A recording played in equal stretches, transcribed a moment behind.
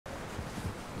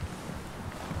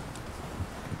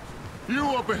You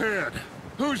up ahead.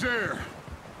 Who's there?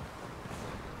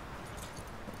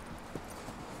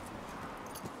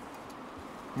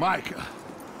 Micah.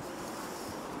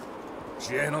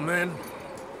 Gentlemen,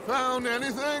 Found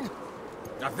anything?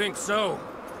 I think so.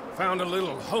 Found a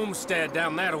little homestead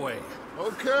down that way.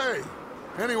 Okay.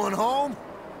 Anyone home?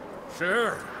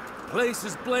 Sure. Place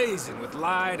is blazing with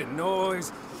light and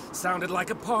noise. Sounded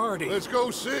like a party. Let's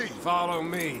go see. Follow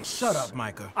me. Shut up,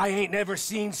 Micah. I ain't never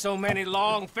seen so many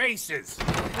long faces.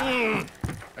 I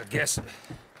guess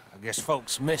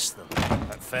folks miss them.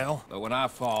 That fell. But when I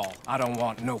fall, I don't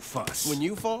want no fuss. When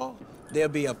you fall, there'll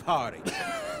be a party.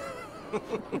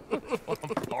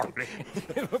 Party?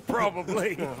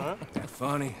 Probably. That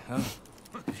funny, huh?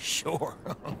 Sure.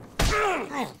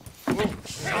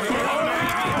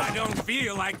 I don't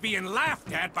feel like being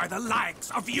laughed at by the likes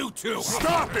of you two.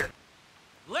 Stop it!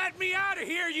 Let me out of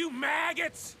here, you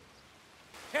maggots!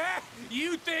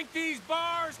 You think these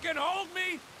bars can hold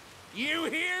me? You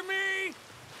hear me?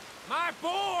 My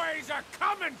boys are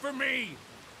coming for me!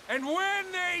 And when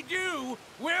they do,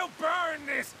 we'll burn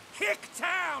this hick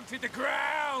town to the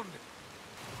ground!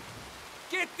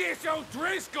 Get this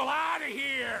O'Driscoll out of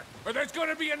here, or there's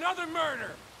gonna be another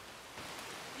murder!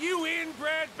 You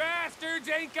inbred bastards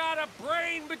ain't got a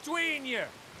brain between you!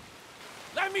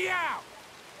 Let me out!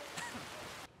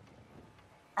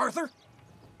 Arthur?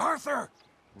 Arthur!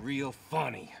 Real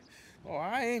funny. Oh,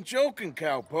 I ain't joking,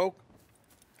 cowpoke.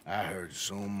 I heard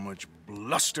so much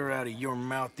bluster out of your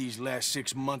mouth these last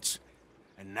 6 months,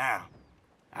 and now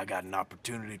I got an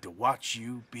opportunity to watch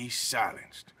you be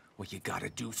silenced. Well, you gotta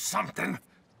do something.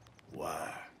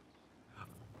 Why?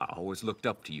 I always looked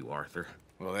up to you, Arthur.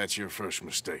 Well, that's your first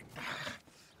mistake.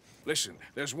 Listen,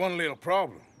 there's one little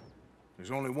problem. There's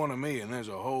only one of me, and there's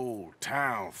a whole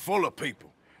town full of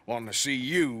people wanting to see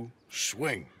you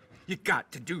swing. You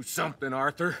got to do something,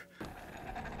 Arthur.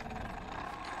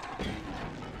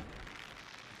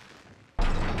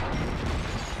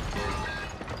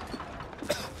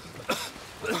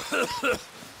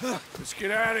 Let's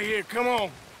get out of here, come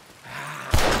on.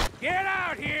 Get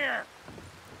out here!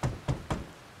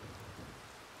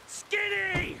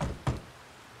 Skinny!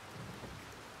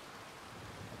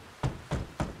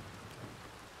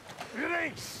 It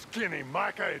ain't Skinny,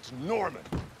 Micah. It's Norman.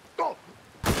 Oh.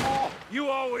 You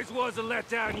always was a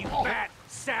letdown, you fat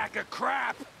sack of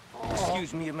crap!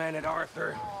 Excuse me a minute,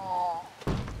 Arthur.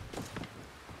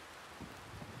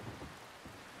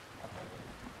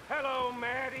 Hello,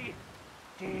 Maddie.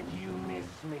 Did you miss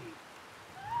me?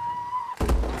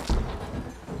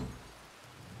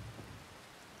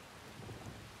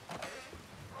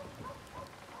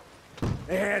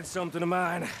 They had something of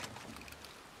mine.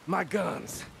 My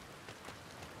guns.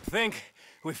 Think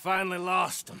we finally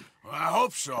lost them. Well, I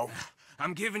hope so.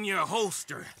 I'm giving you a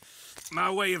holster.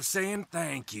 My way of saying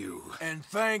thank you. And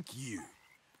thank you.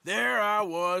 There I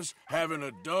was, having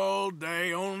a dull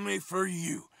day only for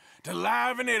you, to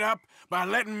liven it up by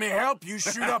letting me help you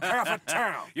shoot up half a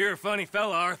town. You're a funny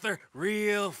fella, Arthur.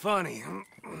 Real funny.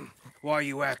 Why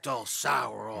you act all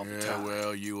sour all the time? Yeah,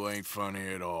 well, you ain't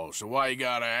funny at all, so why you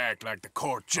gotta act like the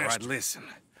court All jester? right, listen.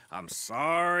 I'm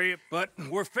sorry, but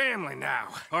we're family now.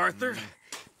 Arthur,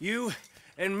 you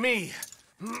and me.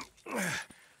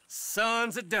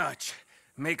 Sons of Dutch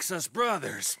makes us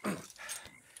brothers.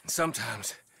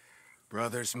 Sometimes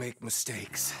brothers make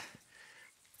mistakes.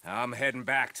 I'm heading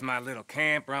back to my little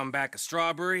camp around back of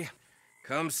Strawberry.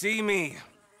 Come see me.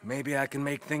 Maybe I can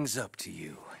make things up to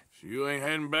you. So you ain't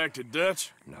heading back to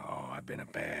Dutch? No, I've been a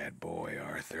bad boy,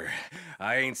 Arthur.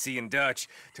 I ain't seeing Dutch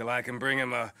till I can bring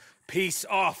him a peace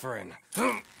offering.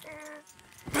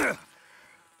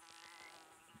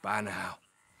 Bye now.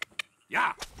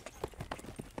 Yeah.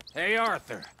 Hey,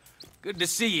 Arthur. Good to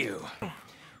see you.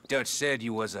 Dutch said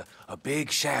you was a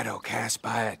big shadow cast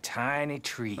by a tiny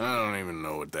tree. I don't even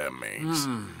know what that means.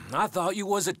 I thought you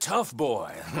was a tough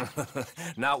boy.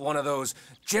 Not one of those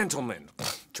gentlemen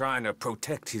trying to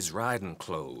protect his riding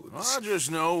clothes. I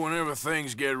just know whenever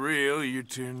things get real, you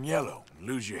turn yellow and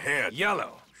lose your head.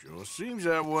 Yellow. Sure seems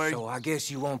that way. So I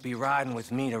guess you won't be riding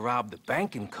with me to rob the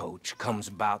banking coach comes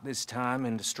about this time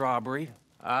into Strawberry.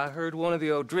 I heard one of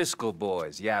the O'Driscoll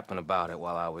boys yapping about it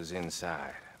while I was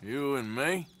inside. You and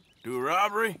me? Do a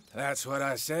robbery? That's what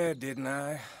I said, didn't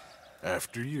I?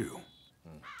 After you.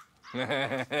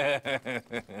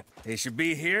 They should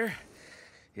be here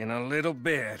in a little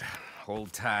bit.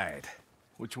 Hold tight.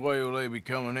 Which way will they be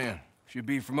coming in? Should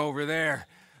be from over there.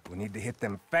 We need to hit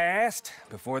them fast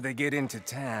before they get into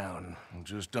town. Well,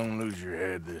 just don't lose your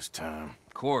head this time.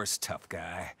 Of course, tough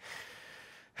guy.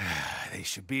 They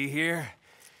should be here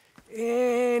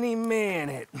any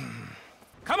minute.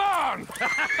 Come on!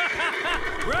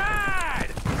 on! Ride!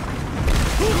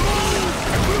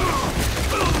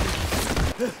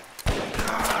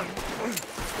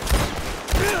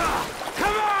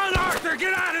 Come on, Arthur,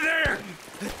 get out of there!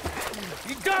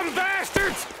 You dumb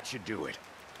bastards! Should do it.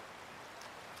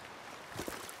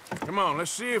 Come on,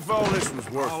 let's see if all this was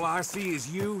worth All it. I see is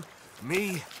you,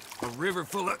 me, a river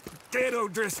full of dead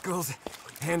O'Driscolls,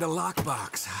 and a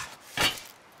lockbox.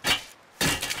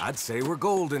 I'd say we're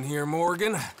golden here,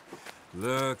 Morgan.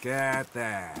 Look at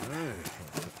that.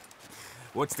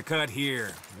 What's the cut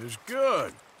here? It's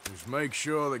good. Just make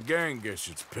sure the gang gets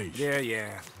its piece.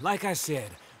 Yeah. Like I said,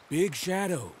 big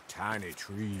shadow, tiny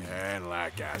tree. And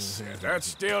like I said, that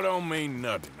still don't mean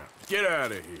nothing. Now, get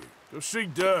out of here. Go see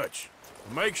Dutch.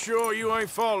 Make sure you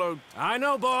ain't followed. I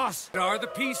know, boss. Are the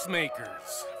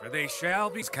peacemakers, for they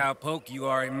shall be. Cowpoke, you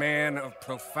are a man of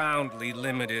profoundly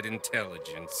limited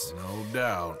intelligence. No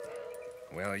doubt.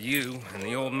 Well, you and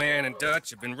the old man and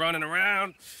Dutch have been running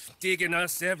around, digging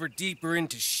us ever deeper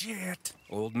into shit.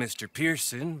 Old Mr.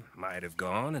 Pearson might have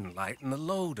gone and lightened the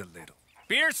load a little.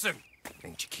 Pearson!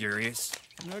 Ain't you curious?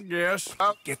 I guess.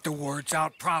 Get the words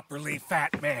out properly,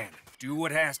 fat man. Do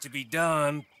what has to be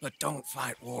done, but don't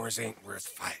fight wars ain't worth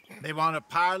fighting. They want a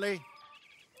parley?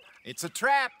 It's a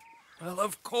trap. Well,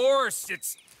 of course,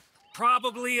 it's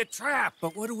probably a trap,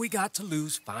 but what do we got to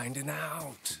lose finding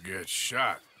out? Get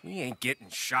shot. We ain't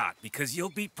getting shot because you'll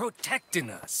be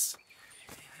protecting us.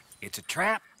 It's a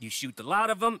trap, you shoot the lot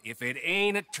of them. If it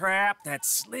ain't a trap, that's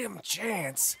slim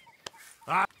chance.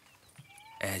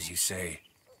 As you say,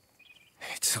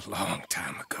 it's a long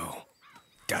time ago.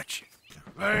 Dutch.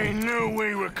 They knew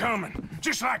we were coming.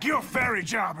 Just like your ferry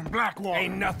job in Blackwater.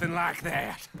 Ain't nothing like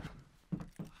that.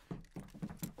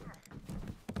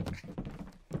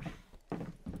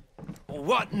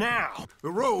 What now?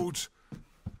 The roads.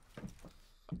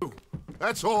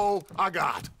 That's all I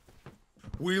got.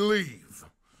 We leave.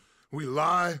 We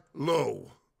lie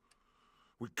low.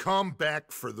 We come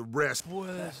back for the rest. What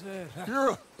is it?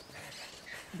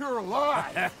 You're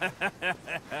alive.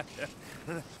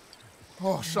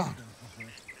 Oh, son.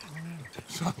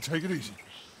 Son, take it easy.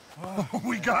 Oh,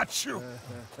 we got you.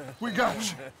 We got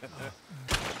you.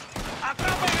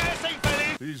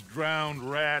 These drowned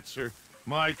rats are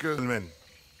Micah.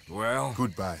 Well,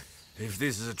 Goodbye. if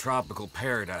this is a tropical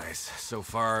paradise, so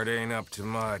far it ain't up to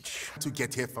much. To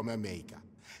get here from America.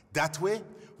 That way,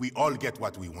 we all get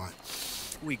what we want.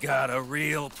 We got a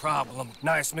real problem.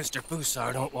 Nice Mr.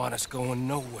 Fusar don't want us going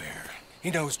nowhere. He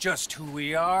knows just who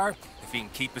we are. If he can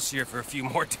keep us here for a few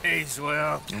more days,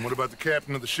 well... And what about the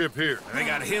captain of the ship here? They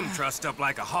got him trussed up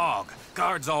like a hog.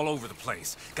 Guards all over the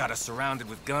place. Got us surrounded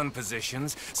with gun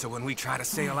positions, so when we try to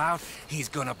sail out, he's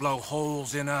gonna blow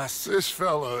holes in us. This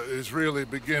fella is really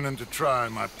beginning to try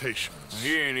my patience.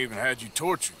 He ain't even had you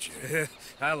tortured yet.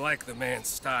 I like the man's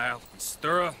style. It's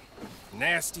thorough,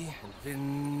 nasty, and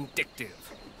vindictive.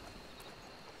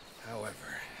 However,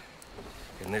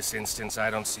 in this instance, I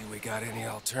don't see we got any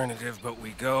alternative, but we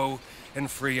go and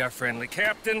free our friendly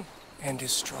captain and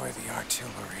destroy the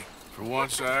artillery. For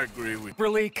once, I agree with you.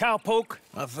 Really, cowpoke?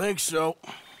 I think so.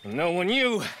 Knowing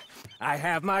you, I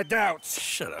have my doubts.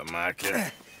 Shut up,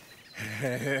 Micah.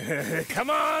 Come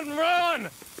on, run!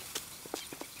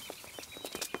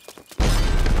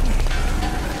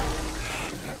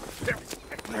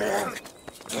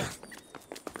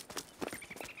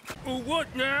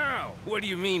 What now? What do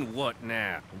you mean, what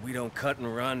now? We don't cut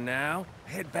and run now?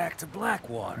 Head back to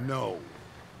Blackwater. No,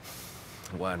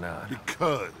 Why not?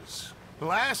 because the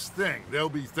last thing they'll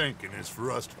be thinking is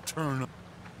for us to turn up.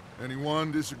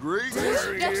 Anyone disagree?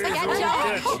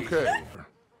 Okay.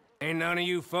 Ain't none of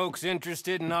you folks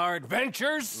interested in our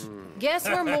adventures? Guess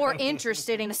we're more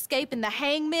interested in escaping the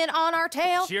hangmen on our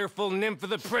tail? Cheerful nymph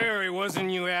of the prairie, wasn't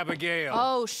you, Abigail?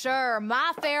 Oh, sure.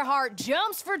 My fair heart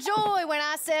jumps for joy when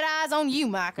I set eyes on you,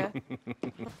 Micah.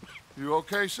 You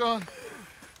okay, son?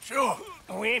 Sure.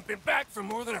 We ain't been back for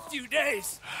more than a few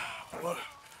days.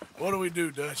 What do we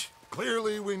do, Dutch?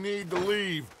 Clearly, we need to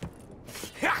leave.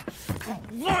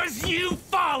 Was you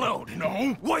followed?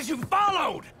 No. Was you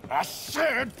followed? I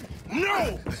said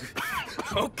no!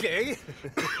 Okay.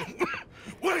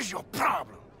 What is your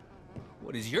problem?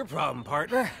 What is your problem,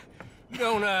 partner? You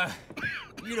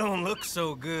don't look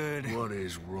so good. What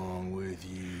is wrong with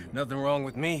you? Nothing wrong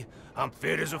with me. I'm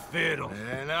fit as a fiddle.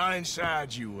 And not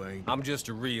inside you ain't. I'm just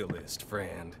a realist,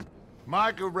 friend.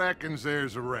 Micah reckons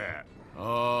there's a rat.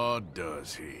 Oh,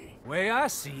 does he? Way I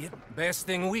see it, best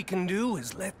thing we can do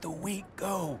is let the week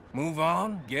go. Move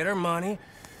on, get our money,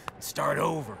 and start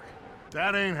over.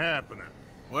 That ain't happening.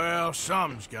 Well,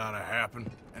 something's gotta happen,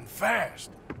 and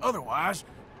fast. Otherwise,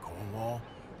 Cornwall,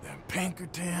 Them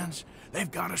Pinkertons, they've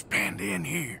got us penned in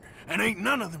here, and ain't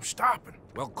none of them stopping.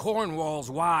 Well, Cornwall's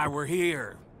why we're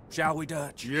here. Shall we,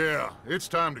 Dutch? Yeah, it's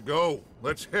time to go.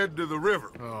 Let's head to the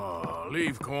river. Oh,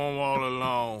 leave Cornwall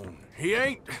alone. He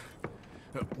ain't...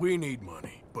 We need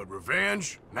money, but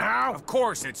revenge? Now? Of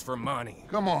course it's for money.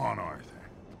 Come on, Arthur.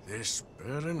 This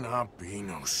better not be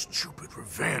no stupid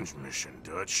revenge mission,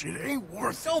 Dutch. It ain't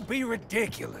worth it. Don't be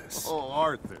ridiculous. Oh,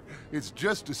 Arthur, it's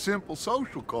just a simple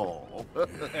social call.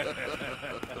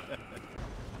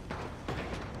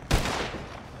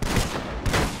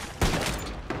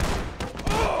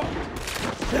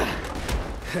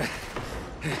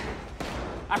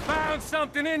 I found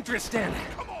something interesting.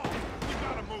 Come on, we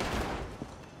gotta move.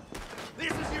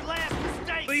 This is your last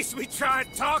mistake! At least we tried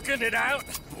talking it out.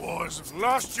 Boys have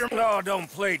lost your... Oh, don't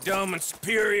play dumb and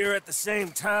superior at the same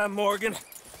time, Morgan.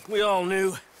 We all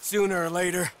knew, sooner or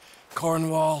later,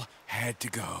 Cornwall had to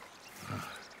go.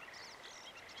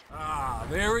 Ah,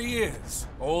 there he is.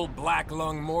 Old Black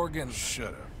Lung Morgan. Shut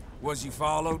up. Was you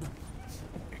followed?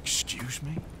 Excuse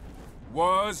me?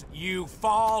 Was you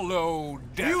followed?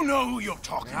 You know who you're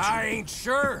talking to. I ain't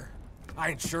sure. I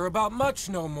ain't sure about much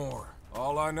no more.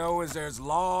 All I know is there's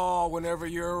law whenever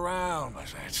you're around.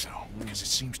 Is that so? Because it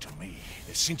seems to me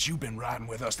that since you've been riding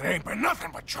with us, there ain't been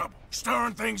nothing but trouble.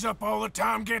 Stirring things up all the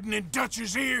time, getting in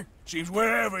Dutch's ear. Seems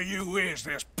wherever you is,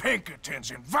 there's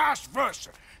Pinkertons and vice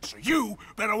versa. So you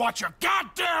better watch your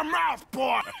goddamn mouth,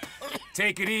 boy!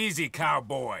 Take it easy,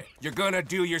 cowboy. You're gonna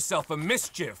do yourself a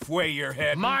mischief way you're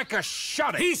heading. Micah,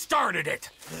 shut it! He started it!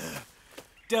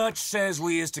 Dutch says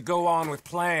we is to go on with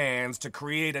plans to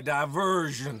create a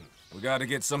diversion. We gotta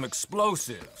get some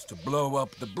explosives to blow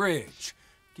up the bridge.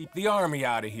 Keep the army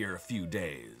out of here a few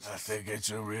days. I think it's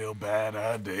a real bad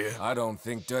idea. I don't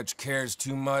think Dutch cares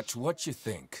too much what you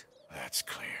think. That's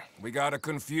clear. We gotta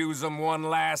confuse him one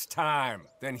last time.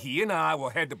 Then he and I will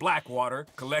head to Blackwater,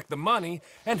 collect the money,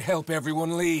 and help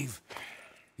everyone leave.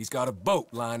 He's got a boat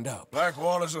lined up.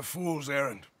 Blackwater's a fool's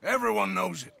errand. Everyone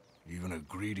knows it. Even a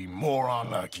greedy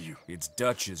moron like you. It's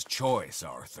Dutch's choice,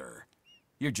 Arthur.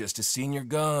 You're just a senior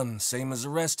gun, same as the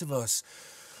rest of us.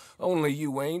 Only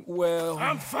you ain't well.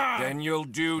 I'm fine. Then you'll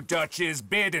do Dutch's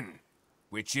bidding,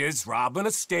 which is robbing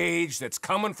a stage that's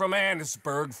coming from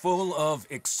Annisburg full of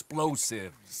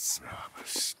explosives. Rob a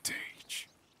stage.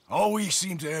 All we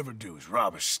seem to ever do is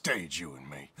rob a stage, you and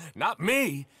me. Not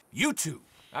me, you two.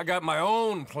 I got my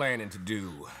own planning to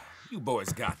do. You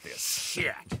boys got this.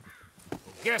 Shit.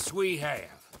 Guess we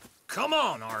have. Come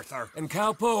on, Arthur. And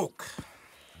Cowpoke,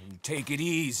 you take it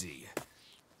easy.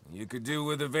 You could do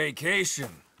with a vacation,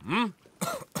 hmm?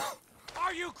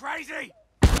 Are you crazy?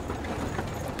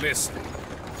 Listen,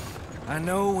 I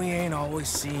know we ain't always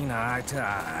seen eye to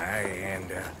eye,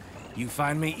 and you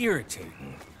find me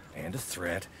irritating and a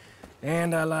threat,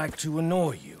 and I like to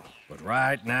annoy you. But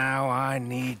right now, I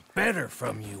need better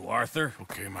from you, Arthur.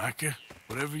 Okay, Micah.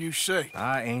 Whatever you say.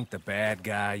 I ain't the bad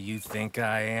guy you think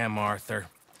I am, Arthur.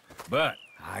 But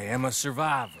I am a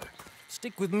survivor.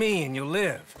 Stick with me and you'll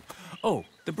live. Oh,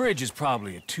 the bridge is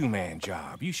probably a two-man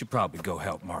job. You should probably go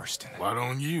help Marston. Why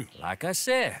don't you? Like I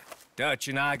said, Dutch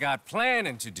and I got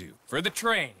planning to do for the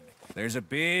train. There's a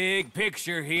big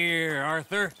picture here,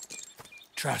 Arthur.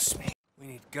 Trust me, we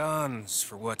need guns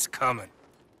for what's coming.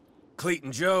 Cleet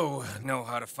and Joe know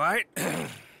how to fight.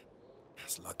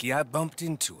 It's lucky I bumped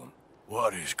into them.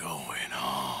 What is going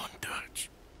on, Dutch?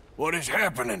 What is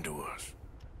happening to us?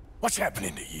 What's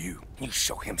happening to you? You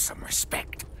show him some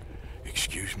respect.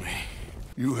 Excuse me?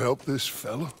 You help this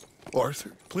fella,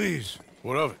 Arthur? Please.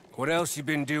 What of it? What else you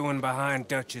been doing behind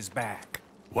Dutch's back?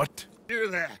 What? Do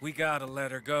that. We gotta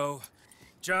let her go.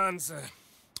 John's,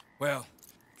 well,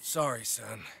 sorry,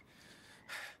 son.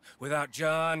 Without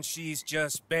John, she's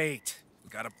just bait. We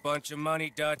got a bunch of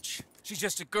money, Dutch. She's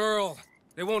just a girl.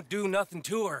 They won't do nothing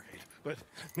to her. But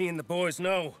me and the boys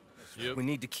know. Yep. We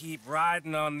need to keep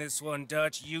riding on this one,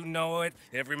 Dutch. You know it.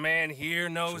 Every man here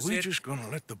knows So we it. just gonna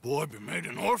let the boy be made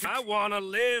an orphan? I wanna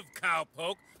live,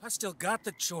 Cowpoke. I still got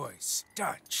the choice.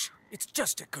 Dutch, it's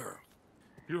just a girl.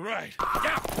 You're right.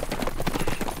 Down!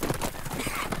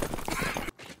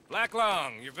 Black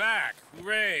Lung, you're back.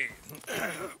 Hooray.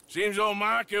 Seems old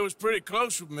Micah was pretty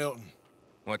close with Milton.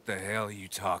 What the hell are you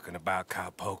talking about,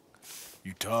 Cowpoke?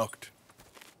 You talked.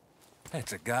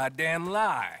 That's a goddamn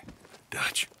lie.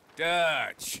 Dutch.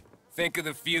 Dutch, think of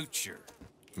the future.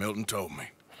 Milton told me.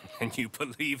 And you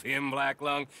believe him, Black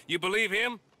Lung? You believe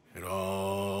him? It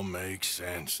all makes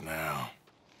sense now.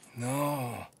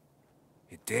 No,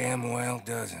 it damn well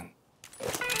doesn't.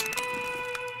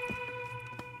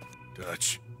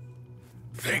 Dutch.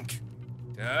 Think.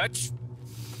 Dutch,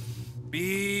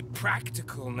 be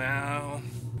practical now.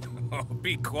 Oh,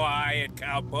 be quiet,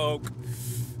 cowpoke.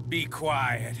 Be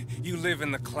quiet. You live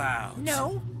in the clouds.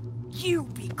 No, you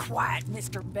be quiet,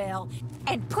 Mr. Bell,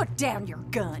 and put down your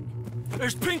gun.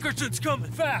 There's Pinkertons coming,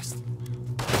 fast!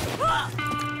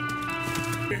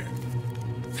 Here.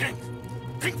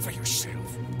 Think for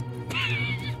yourself.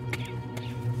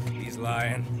 He's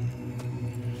lying.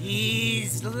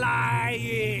 He's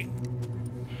lying!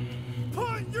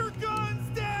 Put your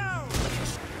guns down!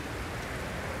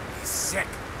 He's sick.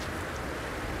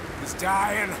 He's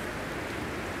dying.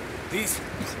 He's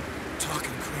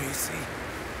talking crazy.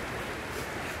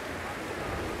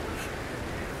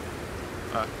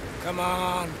 Come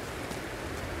on.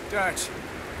 Dutch.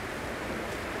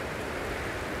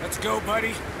 Let's go,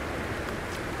 buddy.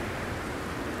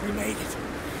 We made it.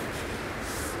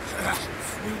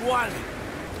 We won.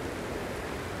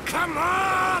 Come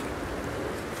on!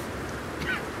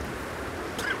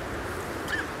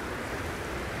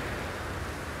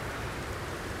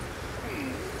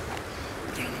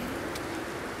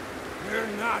 You're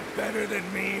not better than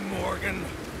me, Morgan.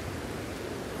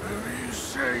 Whatever you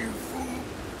say, you fool.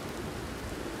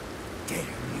 Damn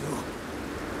you.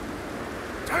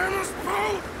 Damn us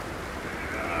both!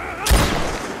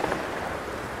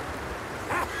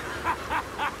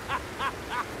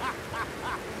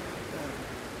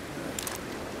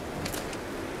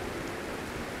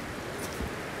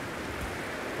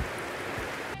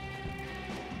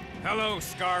 Hello,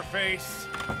 Scarface.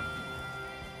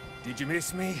 Did you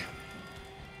miss me?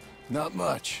 Not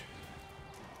much.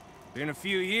 Been a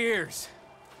few years.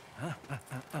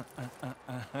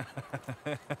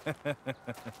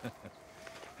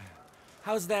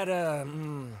 How's that,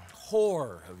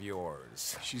 whore of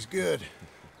yours? She's good.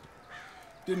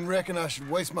 Didn't reckon I should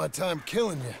waste my time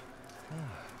killing you.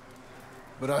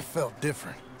 But I felt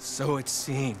different. So it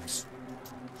seems.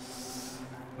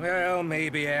 Well,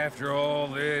 maybe after all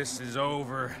this is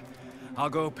over, I'll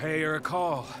go pay her a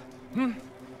call.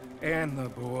 And the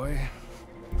boy.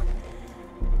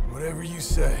 Whatever you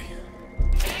say.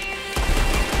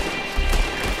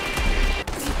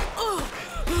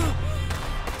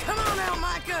 Come on now,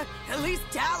 Micah. At least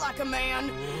die like a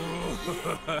man.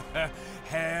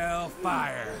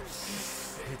 Hellfire.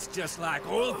 It's just like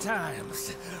old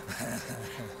times.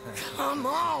 Come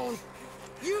on.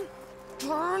 You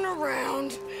turn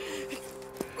around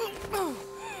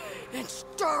and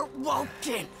start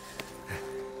walking.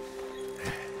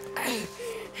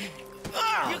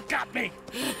 You got me!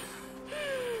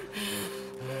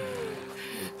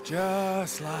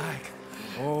 Just like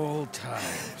old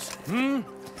times,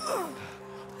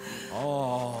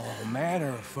 All manner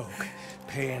of folk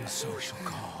paying social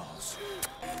calls.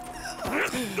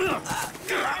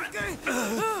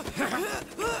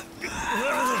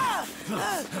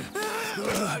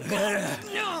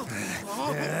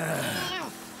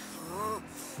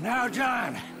 Now,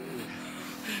 John.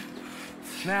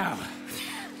 Now,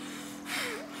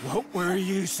 what were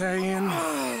you saying?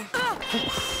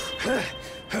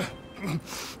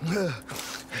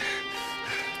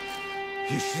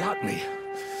 You shot me.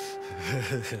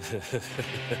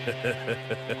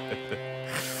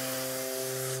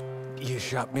 You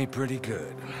shot me pretty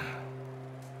good.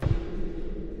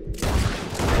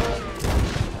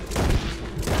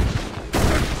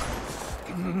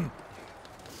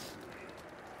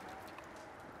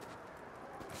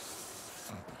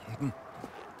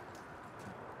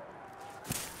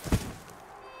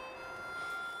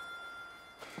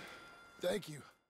 Thank you.